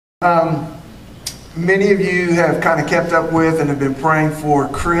Many of you have kind of kept up with and have been praying for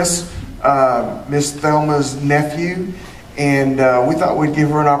Chris, Miss Thelma's nephew, and we thought we'd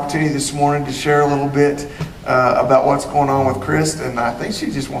give her an opportunity this morning to share a little bit about what's going on with Chris, and I think she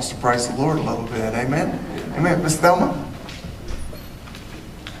just wants to praise the Lord a little bit. Amen? Amen. Miss Thelma?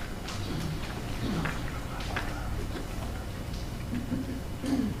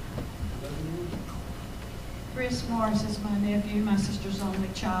 Chris Morris is my nephew, my sister's only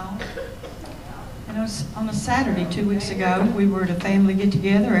child. And it was on a Saturday 2 weeks ago. We were at a family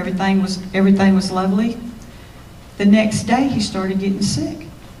get-together. Everything was lovely. The next day, he started getting sick.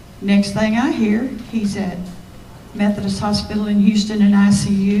 Next thing I hear, he's at Methodist Hospital in Houston in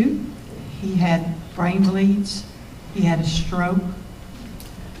ICU. He had brain bleeds. He had a stroke.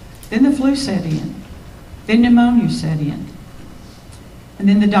 Then the flu set in. Then pneumonia set in. And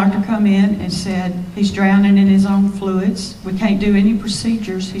then the doctor come in and said, he's drowning in his own fluids. We can't do any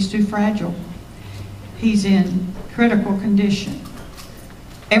procedures. He's too fragile. He's in critical condition.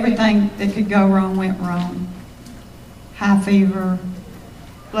 Everything that could go wrong went wrong. High fever,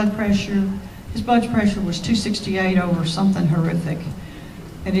 blood pressure. His blood pressure was 268 over something horrific.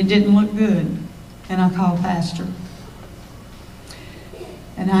 And it didn't look good. And I called Pastor.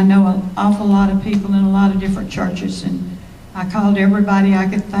 And I know an awful lot of people in a lot of different churches, and I called everybody I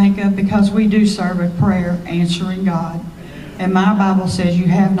could think of, because we do serve a prayer answering God. And my Bible says you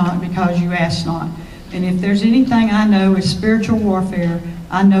have not because you ask not. And if there's anything I know is spiritual warfare,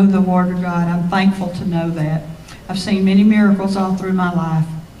 I know the Word of God. I'm thankful to know that. I've seen many miracles all through my life.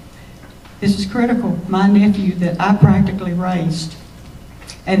 This is critical. My nephew that I practically raised,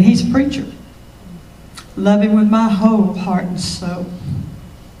 and he's a preacher. Love him with my whole heart and soul.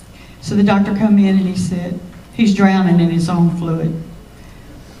 So the doctor come in and he said, he's drowning in his own fluid.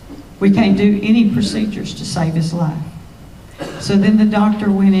 We can't do any procedures to save his life. So then the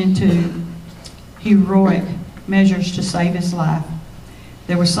doctor went into heroic measures to save his life.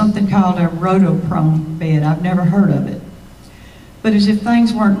 There was something called a rotoprone bed. I've never heard of it. But as if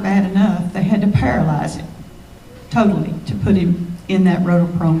things weren't bad enough, they had to paralyze him totally to put him in that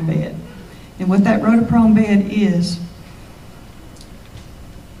rotoprone bed. And what that rotoprone bed is,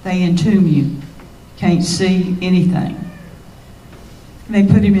 they entomb you. Can't see anything. And they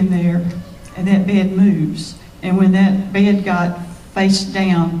put him in there, and that bed moves. And when that bed got face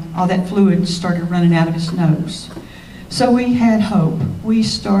down, all that fluid started running out of his nose. So we had hope. We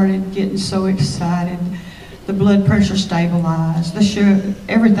started getting so excited. The blood pressure stabilized.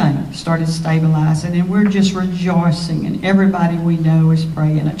 Everything started stabilizing, and we're just rejoicing. And everybody we know is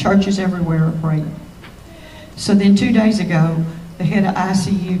praying. And churches everywhere are praying. So then 2 days ago, the head of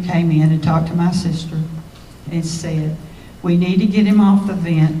ICU came in and talked to my sister and said, we need to get him off the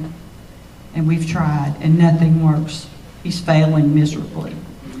vent, and we've tried, and nothing works. He's failing miserably.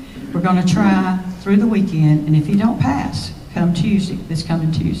 We're going to try through the weekend, and if he don't pass, come Tuesday, this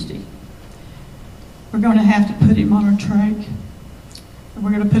coming Tuesday, we're going to have to put him on a trach, and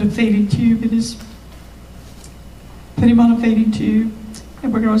we're going to put a feeding tube in put him on a feeding tube,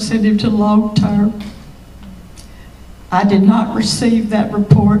 and we're going to send him to long term. I did not receive that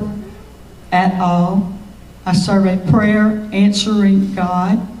report at all. I serve a prayer answering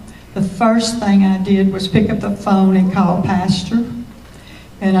God. The first thing I did was pick up the phone and call Pastor.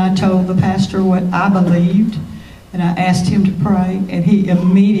 And I told the pastor what I believed. And I asked him to pray. And he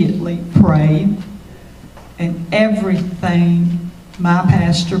immediately prayed. And everything my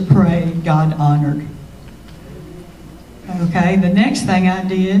pastor prayed, God honored. Okay, the next thing I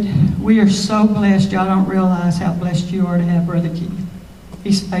did, we are so blessed. Y'all don't realize how blessed you are to have Brother Keith.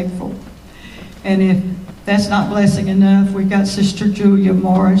 He's faithful. And if that's not blessing enough, we've got Sister Julia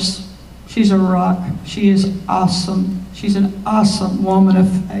Morris. She's a rock. She is awesome. She's an awesome woman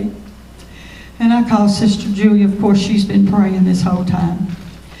of faith. And I call Sister Julia, of course, she's been praying this whole time.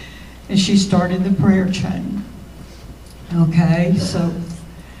 And she started the prayer chain. Okay, so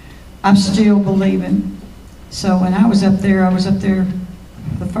I'm still believing. So when I was up there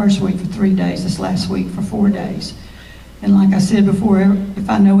the first week for 3 days, this last week for 4 days. And like I said before, if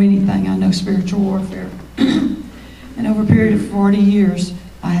I know anything, I know spiritual warfare. And over a period of 40 years,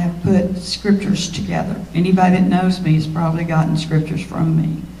 I have put scriptures together. Anybody that knows me has probably gotten scriptures from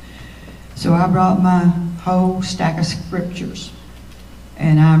me. So I brought my whole stack of scriptures,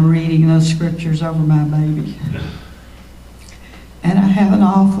 and I'm reading those scriptures over my baby. And I have an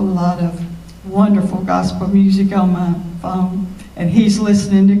awful lot of wonderful gospel music on my phone, and he's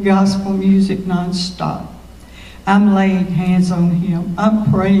listening to gospel music nonstop. I'm laying hands on him.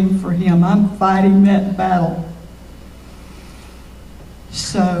 I'm praying for him. I'm fighting that battle.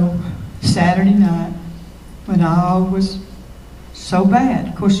 So Saturday night, when all was so bad.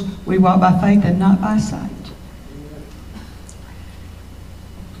 Of course, we walk by faith and not by sight.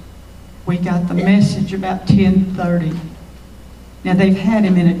 We got the message about 10:30. Now, they've had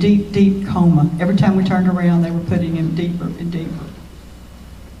him in a deep, deep coma. Every time we turned around, they were putting him deeper and deeper.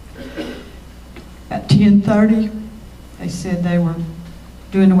 At 10:30, they said they were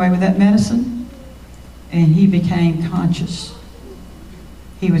doing away with that medicine, and he became conscious.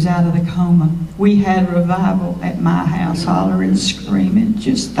 He was out of the coma. We had revival at my house, hollering, screaming,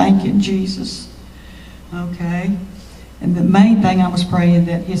 just thanking Jesus. Okay? And the main thing I was praying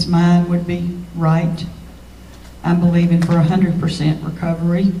that his mind would be right. I'm believing for 100%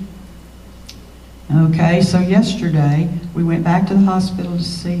 recovery. Okay, so yesterday we went back to the hospital to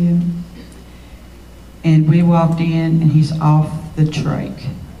see him, and we walked in and he's off the trach.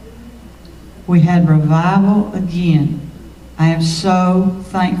 We had revival again. I am so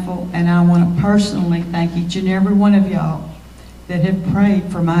thankful, and I want to personally thank each and every one of y'all that have prayed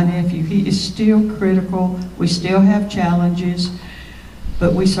for my nephew. He is still critical. We still have challenges.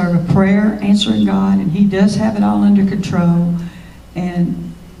 But we serve a prayer answering God, and he does have it all under control.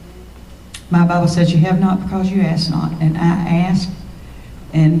 And my Bible says you have not because you ask not. And I ask,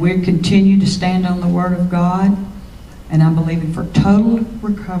 and we continue to stand on the Word of God. And I'm believing for total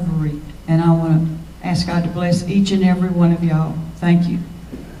recovery. And I want to ask God to bless each and every one of y'all. Thank you.